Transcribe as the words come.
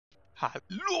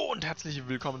Hallo und herzlich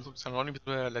willkommen zum neuen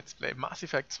Let's Play Mass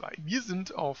Effect 2. Wir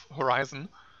sind auf Horizon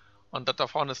und da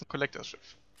vorne ist ein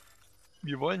Collectors-Schiff.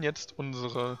 Wir wollen jetzt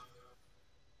unsere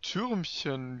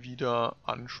Türmchen wieder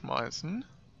anschmeißen.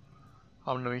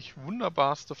 Haben nämlich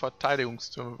wunderbarste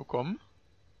Verteidigungstürme bekommen.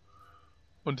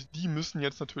 Und die müssen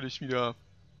jetzt natürlich wieder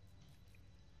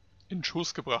in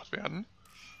Schuss gebracht werden.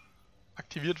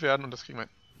 Aktiviert werden und das kriegen wir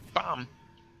hin. Bam!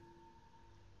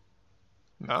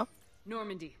 Na?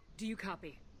 Normandy, do you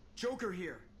copy? Joker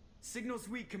here. Signal's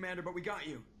weak, Commander, but we got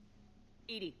you.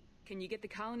 Edie, can you get the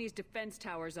colony's defense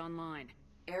towers online?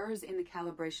 Errors in the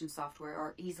calibration software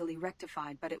are easily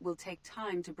rectified, but it will take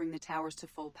time to bring the towers to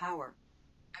full power.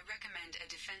 I recommend a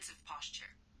defensive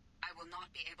posture. I will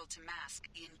not be able to mask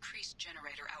the increased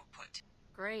generator output.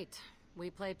 Great. We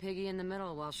play piggy in the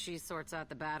middle while she sorts out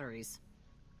the batteries.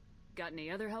 Got any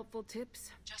other helpful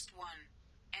tips? Just one.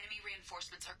 Enemy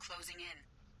reinforcements are closing in.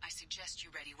 I suggest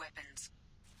you ready weapons.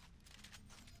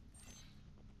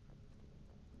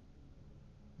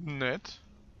 Nett.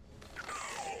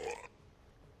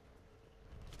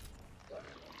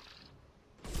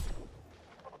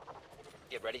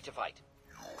 Get ready to fight.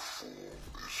 Your form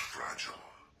is fragile.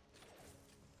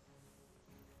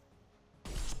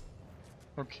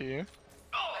 Okay.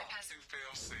 Bypassing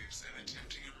Fail-safes and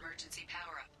attempting emergency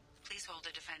power-up. Please hold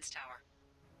a defense tower.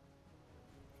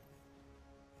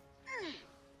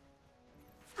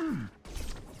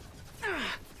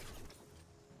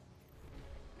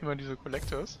 Immer diese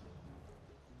Collectors.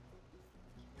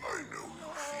 I know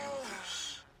you feel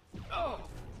this.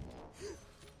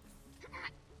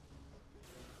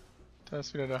 Da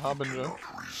ist wieder der Harbinger. Not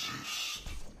resist.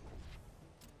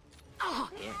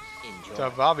 Enjoy.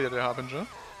 Da war wieder der Harbinger.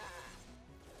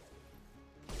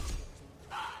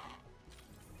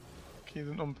 Okay,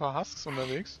 sind noch ein paar Husks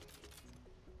unterwegs.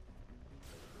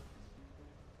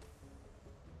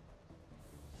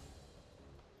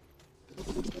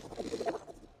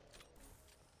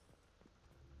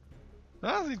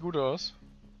 Na, sieht gut aus.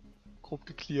 Grob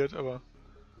geklärt, aber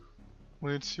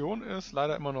Munition ist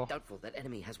leider immer noch. Doubtful that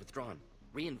enemy has withdrawn.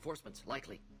 Reinforcements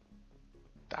likely.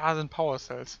 Da sind Power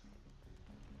Cells.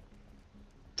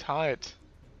 Teil.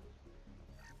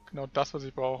 Genau das, was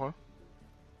ich brauche.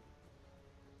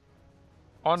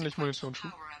 Ordentlich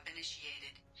Munitionsschub. Power-up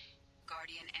initiated.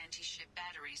 Guardian anti-ship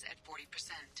batteries at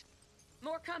 40%.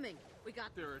 More coming. We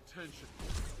got Their attention.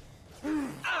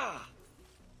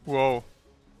 Wow.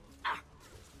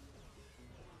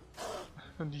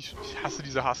 Ich hasse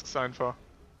diese Husks einfach.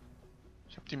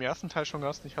 Ich habe die im ersten Teil schon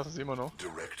gehasst und ich hasse sie immer noch.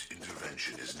 Direct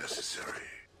intervention is necessary.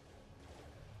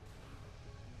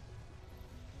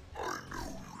 I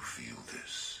know you feel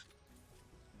this.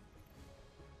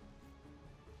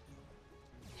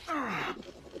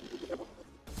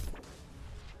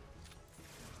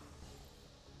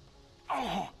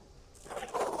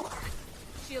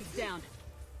 shields down.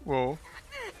 Wow.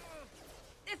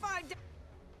 If I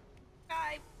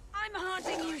die, I'm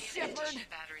haunting you, Shepard. Anti-ship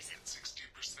batteries at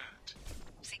 60%.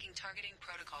 syncing targeting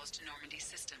protocols to Normandy's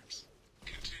systems.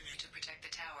 Continue To protect the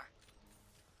tower.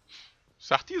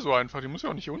 Sagt die so einfach, die muss ja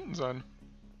auch nicht hier unten sein.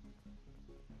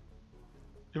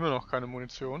 Immer noch keine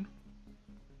Munition.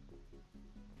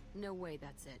 No way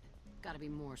that's it. Gotta be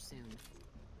more soon.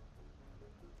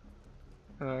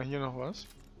 Hier noch was.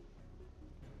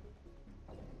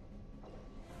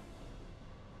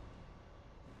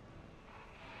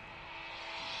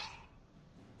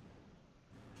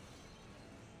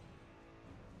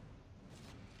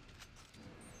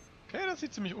 Okay, das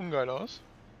sieht ziemlich ungeil aus.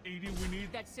 Edie, we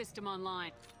need That system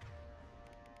online.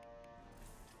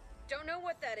 Don't know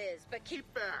what that is, but keep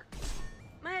back.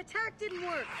 My attack didn't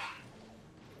work.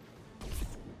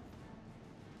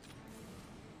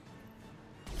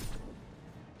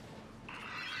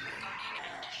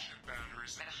 ship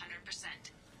batteries. At 100%.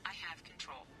 I have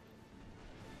control.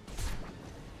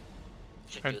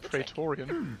 Should do Ein the trick.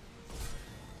 Praetorian.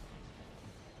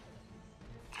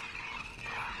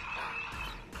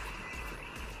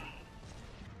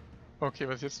 Okay,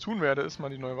 was ich jetzt tun werde, ist mal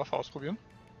die neue Waffe ausprobieren.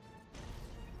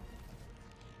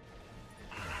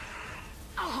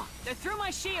 Oh, they're through my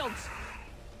shields.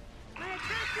 My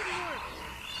attack didn't work.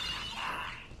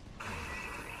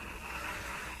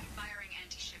 Firing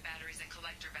anti-ship batteries at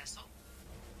collector vessel.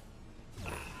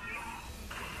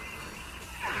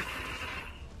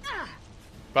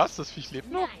 Was? Das Viech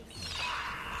lebt noch?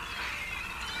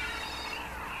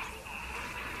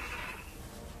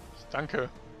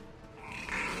 Danke.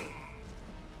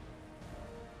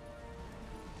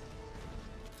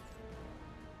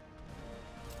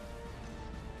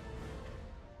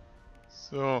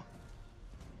 So. So. 100%.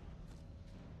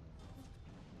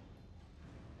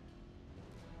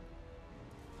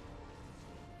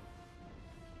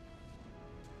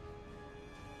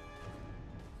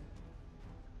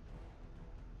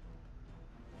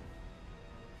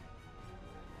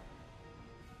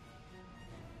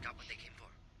 got what they came for.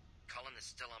 Cullen is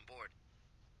still on board.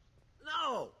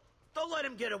 No! Don't let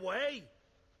him get away!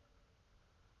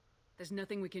 There's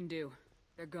nothing we can do.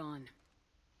 They're gone.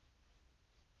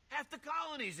 Half the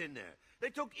colony's in there. They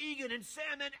took Egan and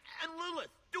Sam and Lilith.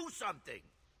 Do something!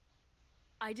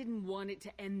 I didn't want it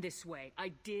to end this way. I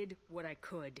did what I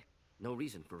could. No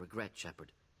reason for regret,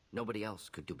 Shepard. Nobody else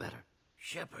could do better.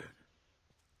 Shepard?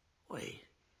 Wait.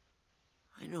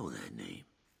 I know that name.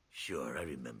 Sure, I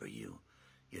remember you.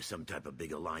 You're some type of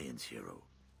big Alliance hero.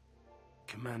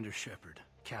 Commander Shepard,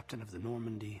 captain of the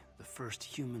Normandy, the first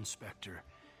human Spectre,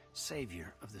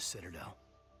 savior of the Citadel.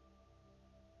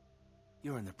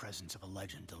 You're in the presence of a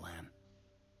legend, Delan.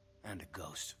 And a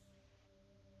ghost.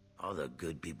 All the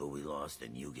good people we lost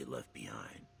and you get left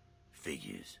behind.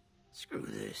 Figures. Screw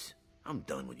this. I'm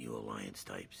done with you Alliance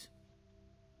types.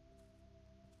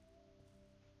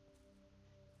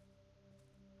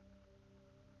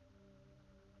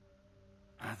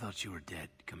 I thought you were dead,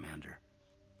 Commander.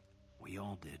 We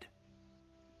all did.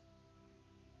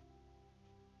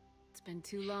 It's been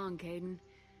too long, Caden.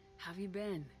 How have you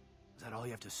been? Is that all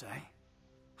you have to say?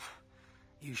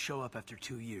 You show up after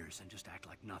 2 years and just act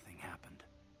like nothing happened.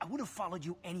 I would have followed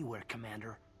you anywhere,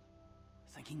 Commander.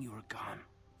 Thinking you were gone.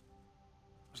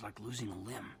 It was like losing a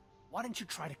limb. Why didn't you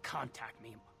try to contact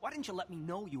me? Why didn't you let me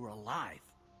know you were alive?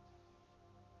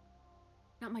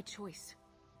 Not my choice.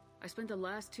 I spent the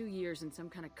last 2 years in some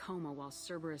kind of coma while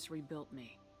Cerberus rebuilt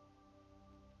me.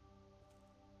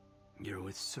 You're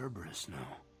with Cerberus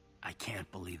now. I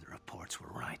can't believe the reports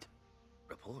were right.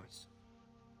 Reports?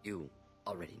 You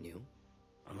already knew?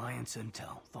 Alliance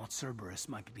Intel thought Cerberus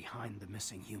might be behind the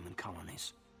missing human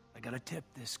colonies. I got a tip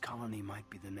this colony might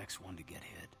be the next one to get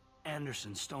hit.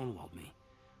 Anderson stonewalled me,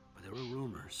 but there were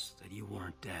rumors that you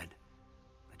weren't dead,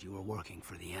 that you were working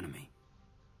for the enemy.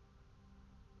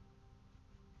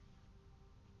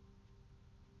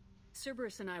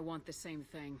 Cerberus and I want the same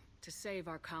thing, to save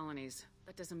our colonies.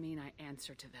 That doesn't mean I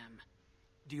answer to them.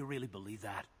 Do you really believe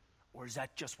that? Or is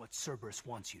that just what Cerberus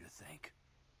wants you to think?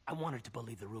 I wanted to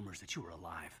believe the rumors that you were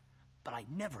alive, but I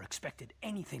never expected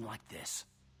anything like this.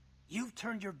 You've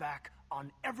turned your back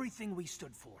on everything we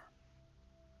stood for.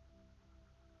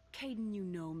 Caden, you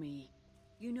know me.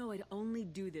 You know I'd only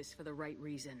do this for the right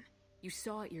reason. You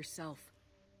saw it yourself.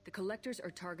 The Collectors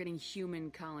are targeting human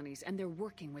colonies, and they're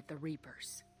working with the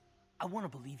Reapers. I want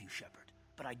to believe you, Shepard,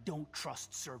 but I don't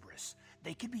trust Cerberus.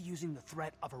 They could be using the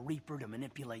threat of a Reaper to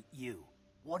manipulate you.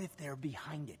 What if they're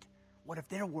behind it? What if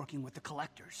they're working with the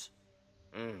Collectors?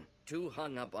 Too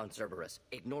hung up on Cerberus,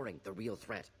 ignoring the real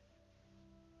threat.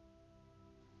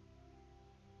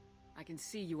 I can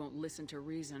see you won't listen to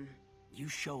reason. You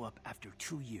show up after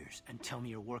 2 years and tell me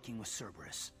you're working with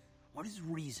Cerberus. What does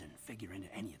reason figure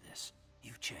into any of this?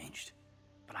 You've changed,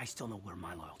 but I still know where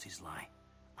my loyalties lie.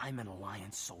 I'm an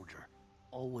Alliance soldier.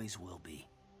 Always will be.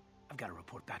 I've got to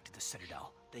report back to the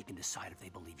Citadel. They can decide if they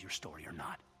believe your story or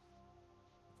not.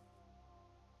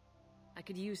 I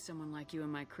could use someone like you in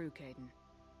my crew, Caden.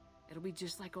 It'll be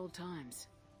just like old times.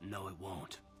 No, it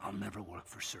won't. I'll never work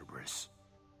for Cerberus.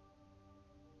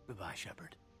 Goodbye,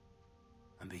 Shepard.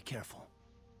 And be careful.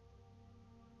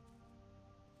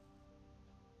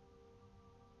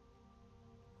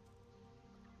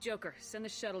 Joker, send the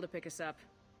shuttle to pick us up.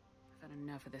 I've had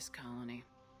enough of this colony.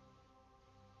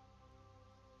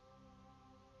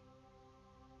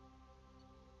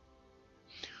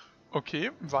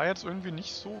 Okay, war jetzt irgendwie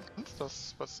nicht so ganz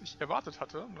das, was ich erwartet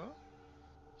hatte, ne?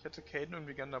 Ich hätte Caden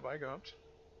irgendwie gern dabei gehabt.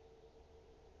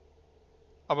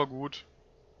 Aber gut.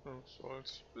 Ja, was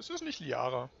soll's. Es ist nicht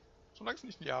Liara. Solange es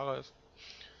nicht Liara ist.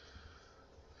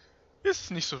 Ist es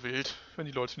nicht so wild, wenn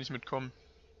die Leute nicht mitkommen.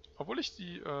 Obwohl ich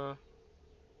die,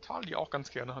 Tali auch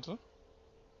ganz gerne hatte.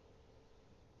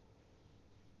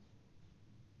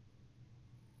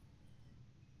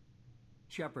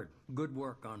 Shepard, good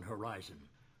work on Horizon.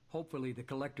 Hopefully the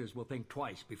Collectors will think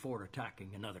twice before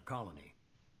attacking another colony.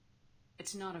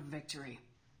 It's not a victory.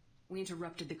 We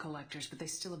interrupted the Collectors, but they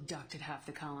still abducted half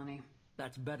the colony.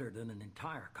 That's better than an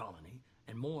entire colony,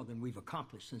 and more than we've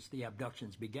accomplished since the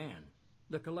abductions began.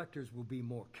 The Collectors will be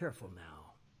more careful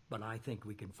now, but I think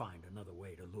we can find another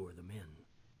way to lure them in.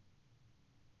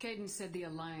 Caden said the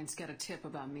Alliance got a tip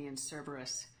about me and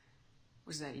Cerberus.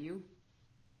 Was that you?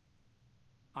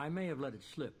 I may have let it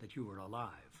slip that you were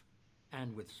alive,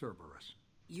 and with Cerberus.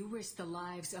 You risked the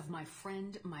lives of my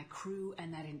friend, my crew,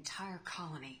 and that entire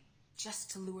colony,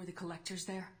 just to lure the Collectors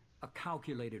there? A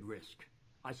calculated risk.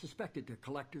 I suspected the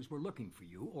Collectors were looking for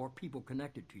you, or people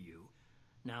connected to you.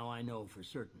 Now I know for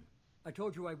certain. I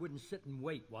told you I wouldn't sit and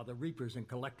wait while the Reapers and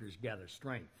Collectors gather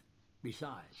strength.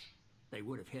 Besides, they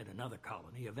would have hit another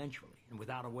colony eventually, and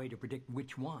without a way to predict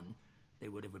which one, they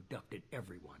would have abducted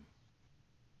everyone.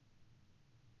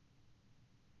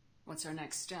 What's our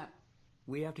next step?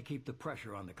 We have to keep the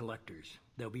pressure on the collectors.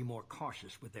 They'll be more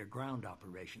cautious with their ground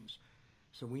operations.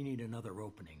 So we need another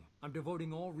opening. I'm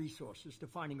devoting all resources to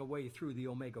finding a way through the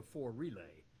Omega-4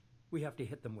 relay. We have to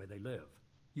hit them where they live.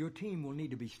 Your team will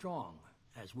need to be strong,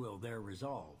 as will their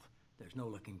resolve. There's no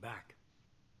looking back.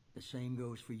 The same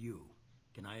goes for you.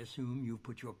 Can I assume you've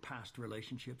put your past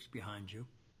relationships behind you?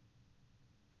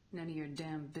 None of your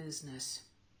damn business.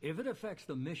 If it affects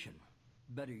the mission,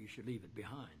 better you should leave it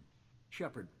behind.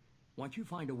 Shepard, once you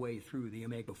find a way through the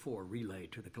Omega-4 relay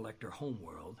to the Collector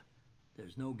homeworld,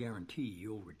 there's no guarantee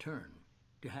you'll return.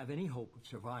 To have any hope of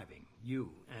surviving,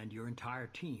 you and your entire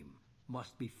team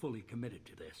must be fully committed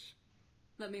to this.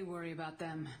 Let me worry about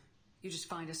them. You just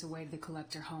find us a way to the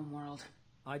Collector homeworld.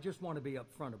 I just want to be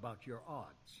upfront about your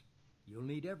odds. You'll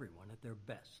need everyone at their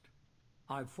best.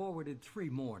 I've forwarded 3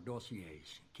 more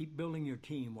dossiers. Keep building your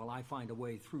team while I find a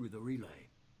way through the relay.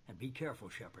 And be careful,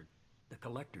 Shepard. The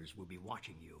Collectors will be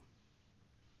watching you.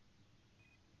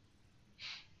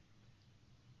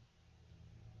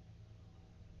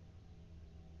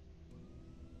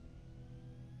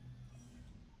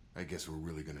 I guess we're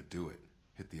really gonna do it.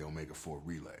 Hit the Omega-4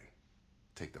 relay.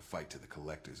 Take the fight to the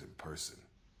Collectors in person.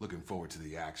 Looking forward to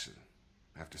the action.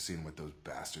 After seeing what those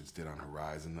bastards did on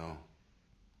Horizon, though,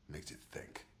 makes you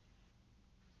think.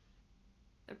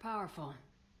 They're powerful,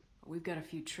 but we've got a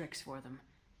few tricks for them.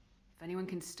 If anyone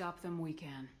can stop them, we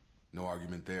can. No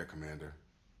argument there, Commander.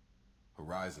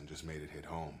 Horizon just made it hit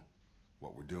home.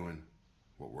 What we're doing,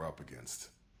 what we're up against.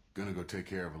 Gonna go take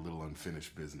care of a little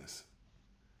unfinished business.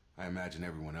 I imagine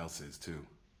everyone else is, too.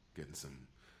 Getting some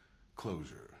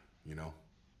closure, you know?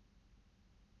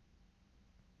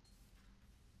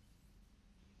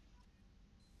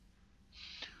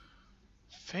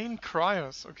 Faint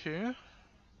Criers, okay.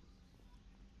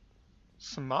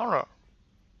 Samara.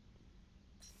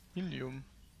 Helium.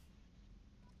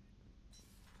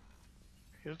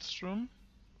 Hillstrom.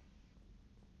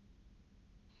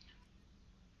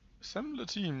 Assemble a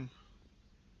team.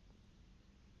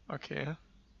 Okay.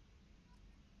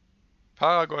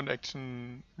 Paragon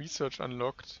Action. Research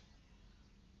unlocked.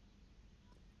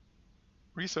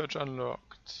 Research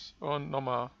unlocked. Und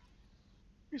nochmal.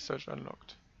 Research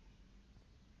unlocked.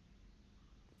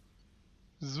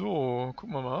 So,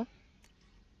 gucken wir mal.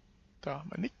 Da haben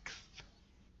wir nix.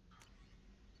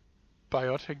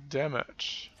 Biotic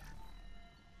Damage.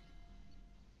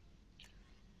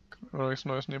 Können wir nichts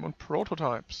Neues nehmen. Und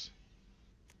Prototypes.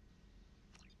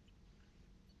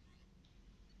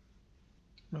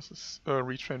 Das ist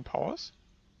Retrain Powers.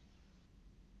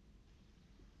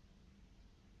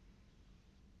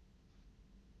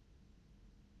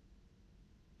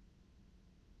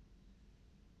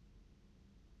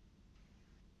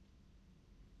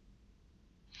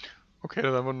 Okay,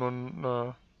 das einfach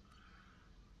nur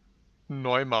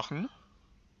neu machen.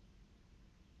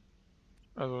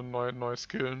 Also neu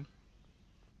skillen.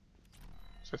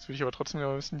 Jetzt will ich aber trotzdem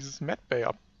ja wissen, dieses Mad Bay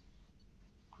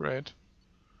Upgrade.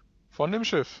 Von dem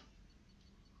Schiff.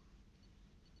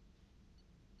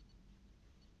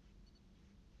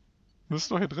 Müsste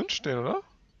doch hier drin stehen, oder?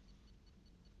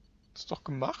 Ist doch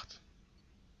gemacht.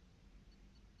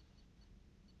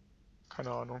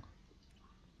 Keine Ahnung.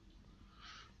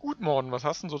 Gut, Morden, was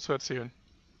hast du denn so zu erzählen?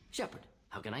 Shepard,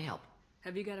 how can I help?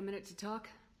 Have you got a minute to talk?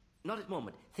 Not at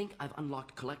moment. Think I've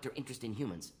unlocked collector interest in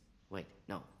humans. Wait,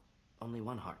 no. Only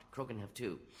 1 heart. Krogan have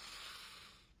 2.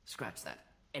 Scratch that.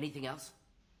 Anything else?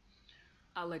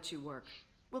 I'll let you work.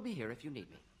 We'll be here if you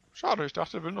need me. Schade, ich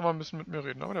dachte, er will noch mal ein bisschen mit mir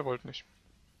reden, aber der wollte nicht.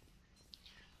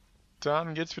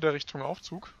 Dann geht's wieder Richtung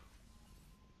Aufzug.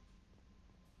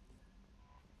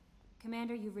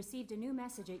 Commander, you've received a new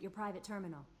message at your private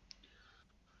terminal.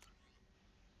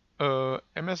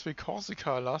 MSV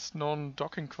Corsica, last known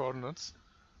docking coordinates.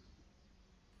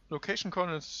 Location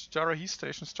coordinates, Jarahi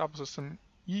Station, Starport System,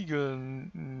 Eagle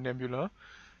Nebula.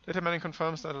 Data mining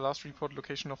confirms that the last report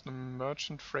location of the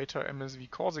merchant freighter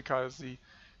MSV Corsica is the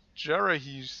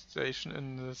Jarahi Station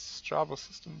in the Strabo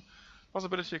system.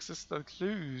 Possibility exists that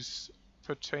clues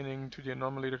pertaining to the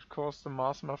anomaly that caused the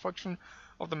mass malfunction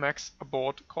of the Max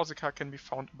aboard Corsica can be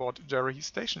found aboard Jarahi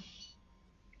Station.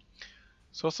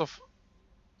 Source of...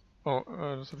 Oh,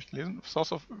 das habe ich gelesen.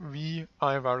 Source of VI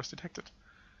virus detected.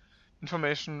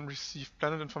 Information received.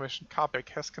 Planet information. Carback.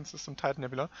 Haskin system. Titan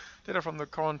Nebula. Data from the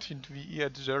quarantined VE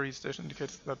at Jarahi Station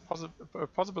indicates that a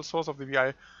possible source of the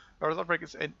VI virus outbreak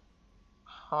is a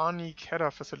Hani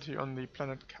Kedda facility on the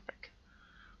planet Carback.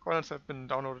 Coordinates have been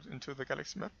downloaded into the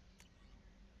galaxy map.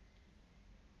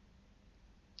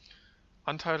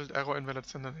 Untitled Arrow Invalid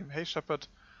Sender name. Hey Shepard.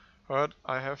 Heard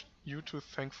I have you to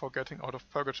thank for getting out of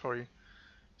purgatory.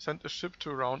 Sent a ship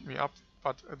to round me up,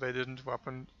 but they didn't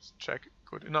weapons check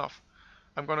good enough.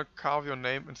 I'm gonna carve your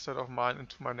name instead of mine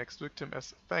into my next victim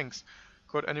as thanks.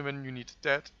 Got anyone you need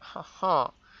dead? Haha.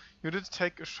 You did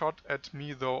take a shot at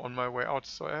me though on my way out,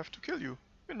 so I have to kill you.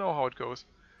 You know how it goes.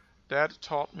 Dad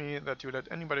taught me that you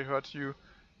let anybody hurt you,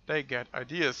 they get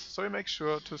ideas, so you make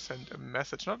sure to send a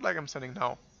message, not like I'm sending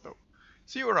now, though.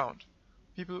 See you around.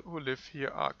 People who live here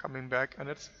are coming back and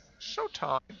it's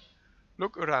showtime.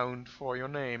 Look around for your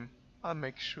name. I'll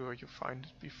make sure you find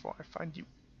it before I find you.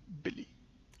 Billy.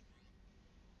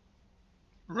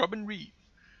 Robin Reeve.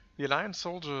 The Alliance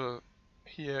soldier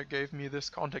here gave me this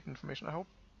contact information. I hope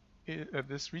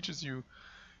this reaches you.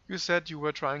 You said you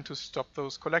were trying to stop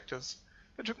those collectors.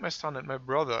 They took my son and my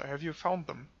brother. Have you found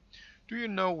them? Do you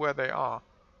know where they are?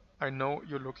 I know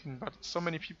you're looking, but so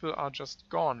many people are just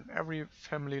gone. Every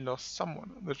family lost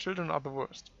someone. The children are the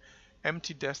worst.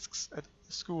 Empty desks at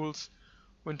schools,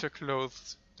 winter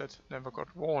clothes that never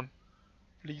got worn.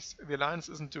 Please, the Alliance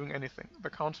isn't doing anything. The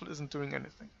Council isn't doing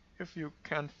anything. If you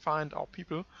can't find our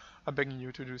people, I'm begging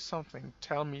you to do something.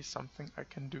 Tell me something I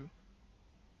can do.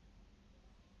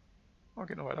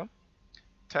 Okay, noch weiter.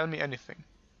 Tell me anything.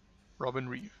 Robin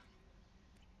Reeve.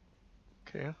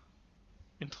 Okay.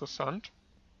 Interessant.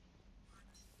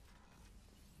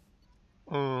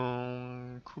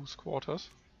 Crew's Quarters.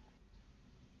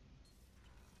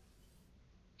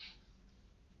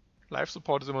 Live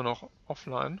Support ist immer noch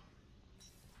offline.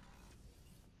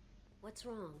 What's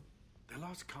wrong? They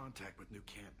lost contact with New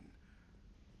Canton.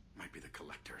 Might be the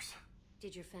collectors.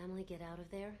 Did your family get out of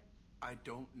there? I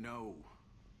don't know.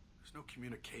 There's no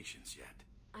communications yet.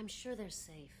 I'm sure they're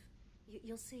safe.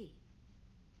 You'll see.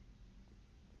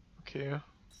 Okay.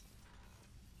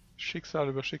 Schicksal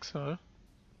über Schicksal.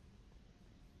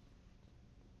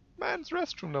 Man's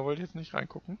Restroom, da wollte ich jetzt nicht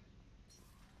reingucken.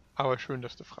 Aber schön,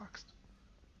 dass du fragst.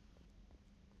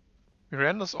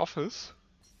 Miranda's Office.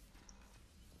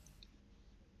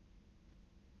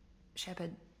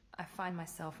 Shepard, I find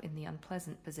myself in the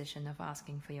unpleasant position of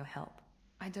asking for your help.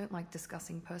 I don't like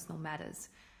discussing personal matters,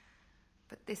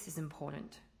 but this is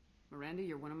important. Miranda,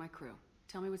 you're one of my crew.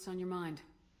 Tell me what's on your mind.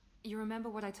 You remember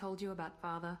what I told you about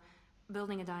Father?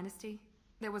 Building a dynasty?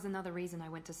 There was another reason I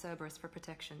went to Cerberus for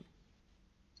protection.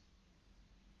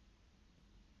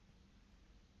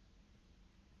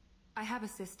 I have a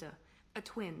sister, a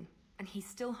twin, and he's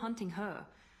still hunting her.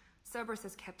 Cerberus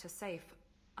has kept her safe,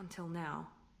 until now.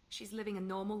 She's living a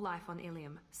normal life on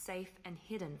Ilium, safe and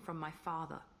hidden from my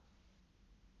father.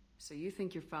 So you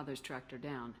think your father's tracked her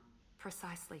down?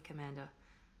 Precisely, Commander.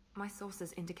 My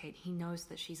sources indicate he knows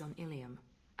that she's on Ilium.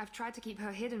 I've tried to keep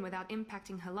her hidden without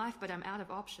impacting her life, but I'm out of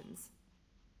options.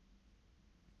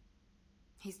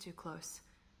 He's too close.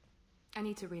 I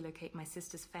need to relocate my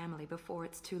sister's family before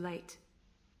it's too late.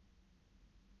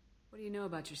 What do you know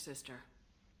about your sister?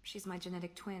 She's my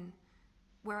genetic twin.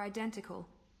 We're identical,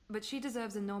 but she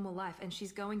deserves a normal life, and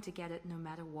she's going to get it no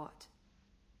matter what.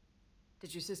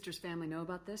 Did your sister's family know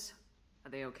about this? Are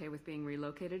they okay with being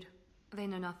relocated? They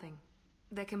know nothing.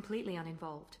 They're completely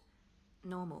uninvolved.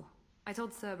 Normal. I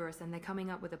told Cerberus, and they're coming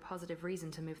up with a positive reason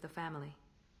to move the family.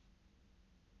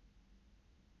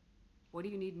 What do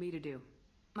you need me to do?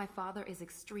 My father is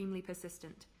extremely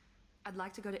persistent. I'd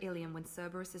like to go to Ilium when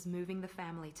Cerberus is moving the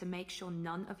family to make sure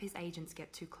none of his agents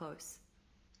get too close.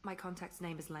 My contact's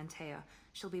name is Lantea.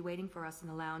 She'll be waiting for us in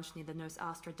the lounge near the Nos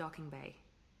Astra docking bay.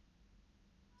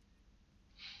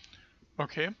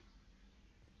 Okay.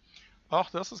 Ach,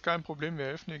 das ist kein Problem, wir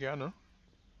helfen dir gerne.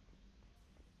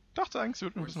 Dachte eigentlich, sie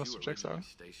würde mir ein bisschen was zu Jack sagen.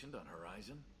 Stationed on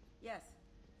Horizon? Yes.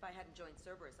 If I hadn't joined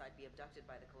Cerberus, I'd be abducted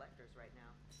by the collectors right now.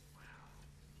 Wow.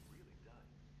 Really done.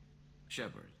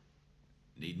 Shepard,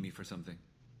 need me for something?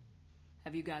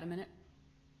 Have you got a minute?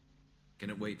 Can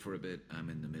it wait for a bit? I'm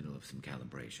in the middle of some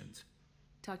calibrations.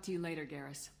 Talk to you later,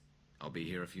 Garrus. I'll be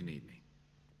here if you need me.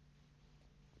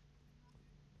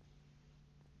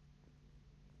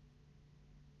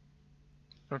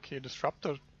 Okay,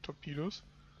 Disruptor Torpedos.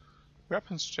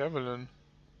 Weapons Javelin.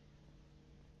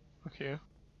 Okay.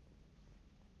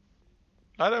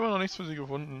 Leider immer noch nichts für sie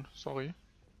gefunden. Sorry.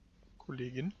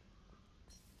 Kollegin.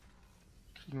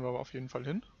 Kriegen wir aber auf jeden Fall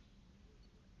hin.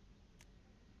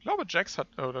 Ich glaube Jax hat,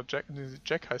 oder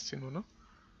Jack heißt hier nur, ne?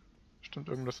 Bestimmt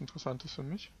irgendwas Interessantes für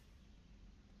mich.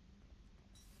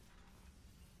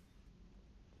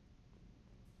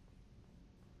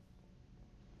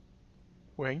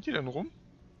 Wo hängt die denn rum?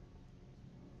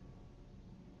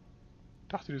 Ich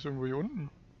dachte, die ist irgendwo hier unten.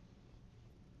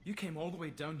 You came all the way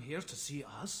down here to see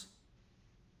us?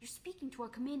 You're speaking to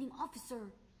our commanding officer.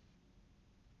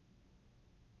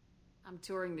 I'm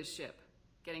touring the ship.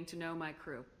 Getting to know my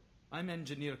crew. I'm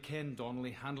Engineer Ken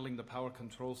Donnelly, handling the power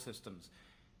control systems.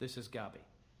 This is Gabby.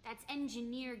 That's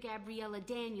Engineer Gabriella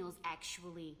Daniels,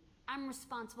 actually. I'm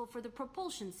responsible for the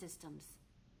propulsion systems.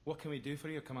 What can we do for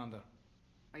you, Commander?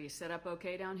 Are you set up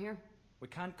okay down here? We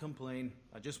can't complain.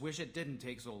 I just wish it didn't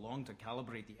take so long to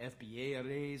calibrate the FBA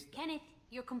arrays. Kenneth,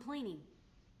 you're complaining.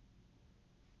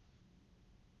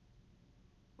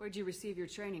 Where'd you receive your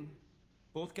training?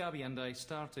 Both Gabby and I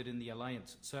started in the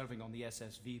Alliance, serving on the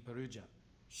SSV Perugia.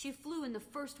 She flew in the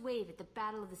first wave at the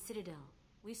Battle of the Citadel.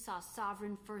 We saw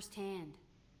Sovereign firsthand.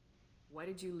 Why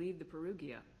did you leave the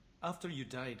Perugia? After you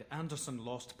died, Anderson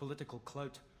lost political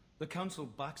clout. The Council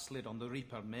backslid on the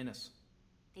Reaper menace.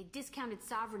 They discounted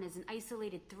Sovereign as an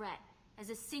isolated threat, as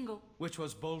a single... Which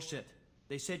was bullshit.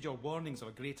 They said your warnings of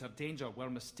a greater danger were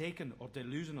mistaken or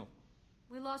delusional.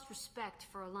 We lost respect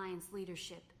for Alliance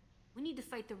leadership. We need to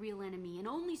fight the real enemy, and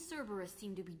only Cerberus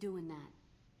seemed to be doing that.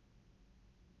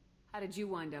 How did you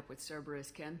wind up with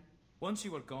Cerberus, Ken? Once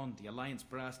you were gone, the Alliance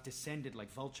brass descended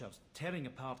like vultures, tearing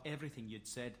apart everything you'd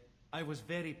said. I was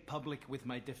very public with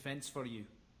my defense for you.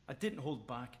 I didn't hold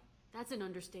back. That's an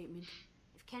understatement.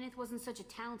 If Kenneth wasn't such a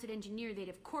talented engineer, they'd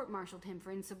have court-martialed him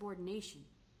for insubordination.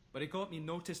 But it got me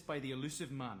noticed by the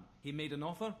elusive man. He made an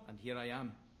offer, and here I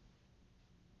am.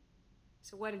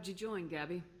 So why did you join,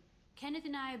 Gabby? Kenneth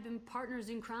and I have been partners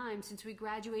in crime since we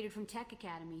graduated from Tech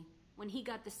Academy. When he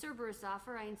got the Cerberus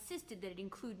offer, I insisted that it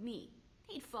include me.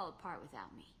 They'd fall apart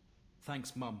without me.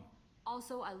 Thanks, Mum.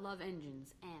 Also, I love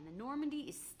engines, and the Normandy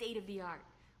is state-of-the-art.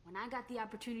 When I got the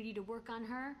opportunity to work on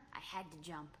her, I had to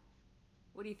jump.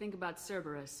 What do you think about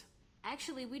Cerberus?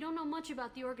 Actually, we don't know much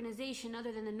about the organization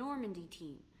other than the Normandy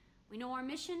team. We know our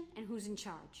mission and who's in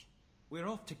charge. We're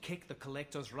off to kick the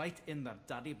Collectors right in their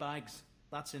daddy bags.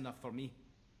 That's enough for me.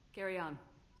 Carry on.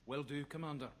 Will do,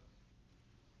 Commander.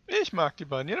 Ich mag die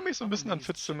beiden. Die erinnern mich so ein bisschen an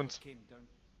Fitzsimmons.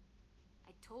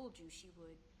 I told you she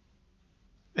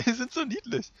would. Die sind so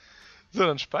niedlich. So,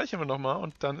 dann speichern wir nochmal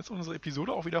und dann ist unsere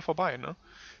Episode auch wieder vorbei, ne?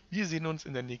 Wir sehen uns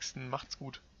in der nächsten. Macht's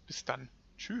gut. Bis dann.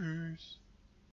 Tschüss.